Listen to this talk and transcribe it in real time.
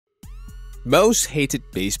Most hated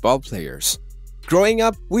baseball players. Growing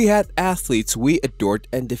up, we had athletes we adored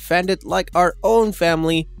and defended like our own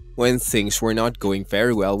family when things were not going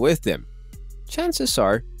very well with them. Chances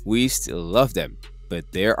are, we still love them,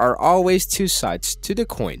 but there are always two sides to the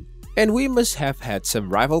coin, and we must have had some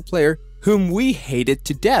rival player whom we hated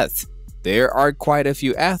to death. There are quite a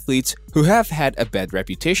few athletes who have had a bad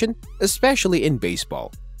reputation, especially in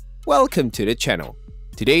baseball. Welcome to the channel.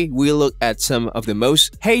 Today, we'll look at some of the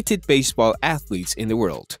most hated baseball athletes in the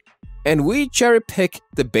world. And we cherry-pick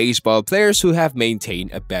the baseball players who have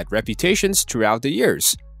maintained a bad reputations throughout the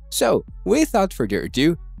years. So, without further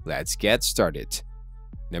ado, let's get started.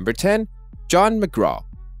 Number 10. John McGraw.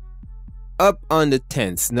 Up on the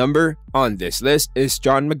 10th number on this list is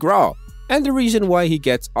John McGraw, and the reason why he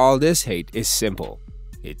gets all this hate is simple.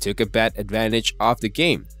 He took a bad advantage of the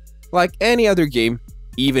game. Like any other game,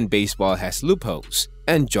 even baseball has loopholes,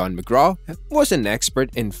 and John McGraw was an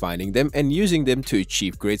expert in finding them and using them to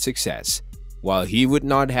achieve great success. While he would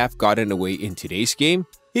not have gotten away in today's game,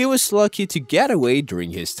 he was lucky to get away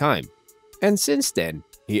during his time. And since then,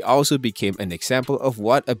 he also became an example of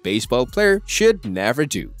what a baseball player should never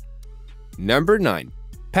do. Number 9.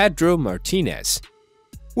 Pedro Martinez.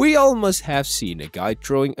 We all must have seen a guy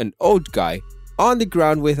throwing an old guy on the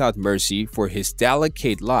ground without mercy for his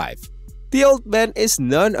delicate life. The old man is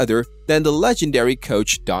none other than the legendary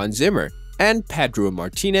coach Don Zimmer, and Pedro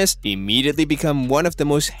Martinez immediately became one of the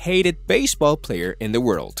most hated baseball player in the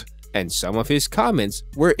world, and some of his comments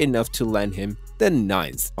were enough to land him the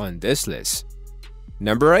 9th on this list.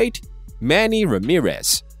 Number 8. Manny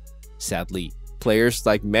Ramirez. Sadly, players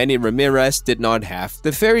like Manny Ramirez did not have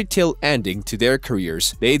the fairy tale ending to their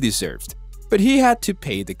careers they deserved, but he had to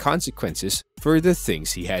pay the consequences for the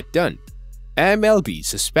things he had done. MLB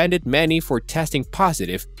suspended Manny for testing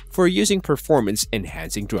positive for using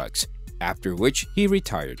performance-enhancing drugs, after which he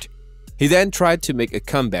retired. He then tried to make a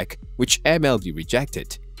comeback, which MLB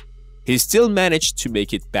rejected. He still managed to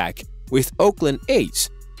make it back with Oakland A's,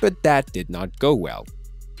 but that did not go well.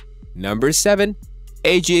 Number 7.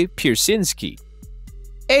 AJ Pierzynski.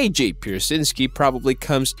 AJ Pierzynski probably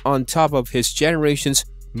comes on top of his generation's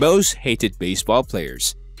most hated baseball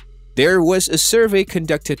players. There was a survey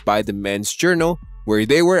conducted by the Men's Journal where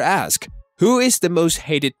they were asked, who is the most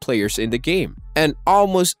hated players in the game? And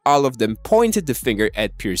almost all of them pointed the finger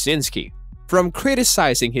at Pierzynski. From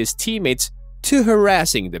criticizing his teammates to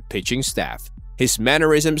harassing the pitching staff, his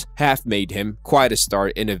mannerisms have made him quite a star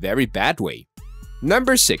in a very bad way.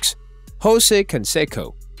 Number 6. Jose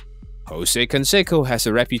Canseco. Jose Canseco has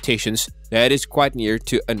a reputation that is quite near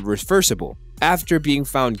to irreversible. After being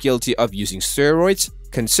found guilty of using steroids,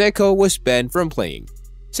 Canseco was banned from playing.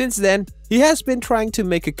 Since then, he has been trying to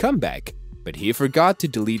make a comeback, but he forgot to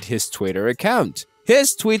delete his Twitter account.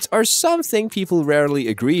 His tweets are something people rarely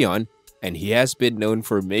agree on, and he has been known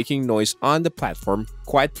for making noise on the platform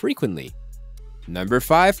quite frequently. Number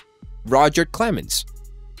 5. Roger Clemens.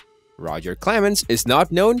 Roger Clemens is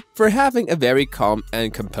not known for having a very calm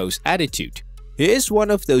and composed attitude. He is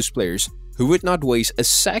one of those players who would not waste a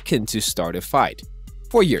second to start a fight.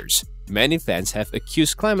 For years, many fans have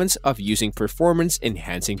accused Clemens of using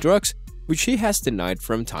performance-enhancing drugs, which he has denied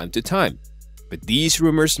from time to time. But these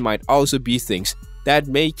rumors might also be things that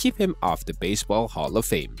may keep him off the Baseball Hall of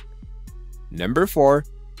Fame. Number 4.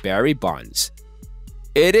 Barry Bonds.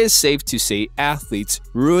 It is safe to say athletes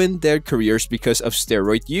ruin their careers because of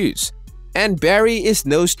steroid use, and Barry is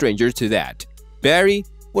no stranger to that. Barry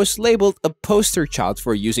was labeled a poster child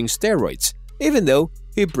for using steroids, even though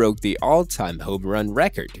he broke the all-time home run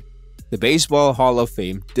record. The Baseball Hall of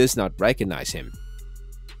Fame does not recognize him.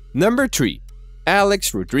 Number 3.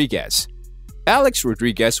 Alex Rodriguez. Alex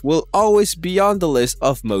Rodriguez will always be on the list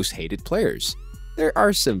of most hated players. There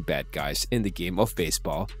are some bad guys in the game of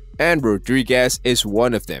baseball, and Rodriguez is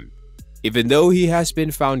one of them. Even though he has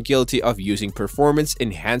been found guilty of using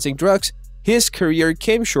performance-enhancing drugs, his career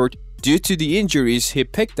came short due to the injuries he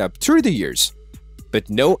picked up through the years. But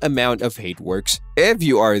no amount of hate works if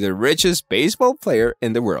you are the richest baseball player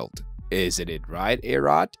in the world. Isn't it right,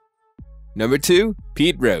 Erod? Number 2.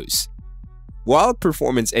 Pete Rose. While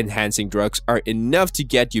performance-enhancing drugs are enough to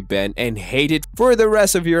get you banned and hated for the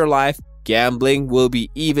rest of your life, gambling will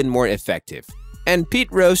be even more effective. And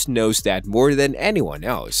Pete Rose knows that more than anyone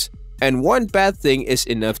else. And one bad thing is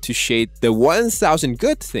enough to shade the 1,000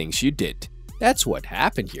 good things you did. That's what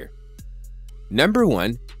happened here. Number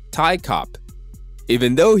 1. Ty Cobb.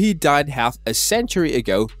 Even though he died half a century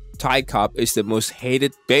ago, Ty Cobb is the most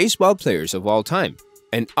hated baseball players of all time.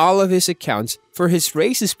 And all of his accounts for his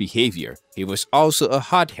racist behavior, he was also a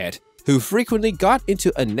hothead who frequently got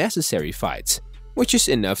into unnecessary fights. which is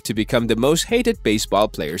enough to become the most hated baseball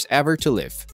players ever to live.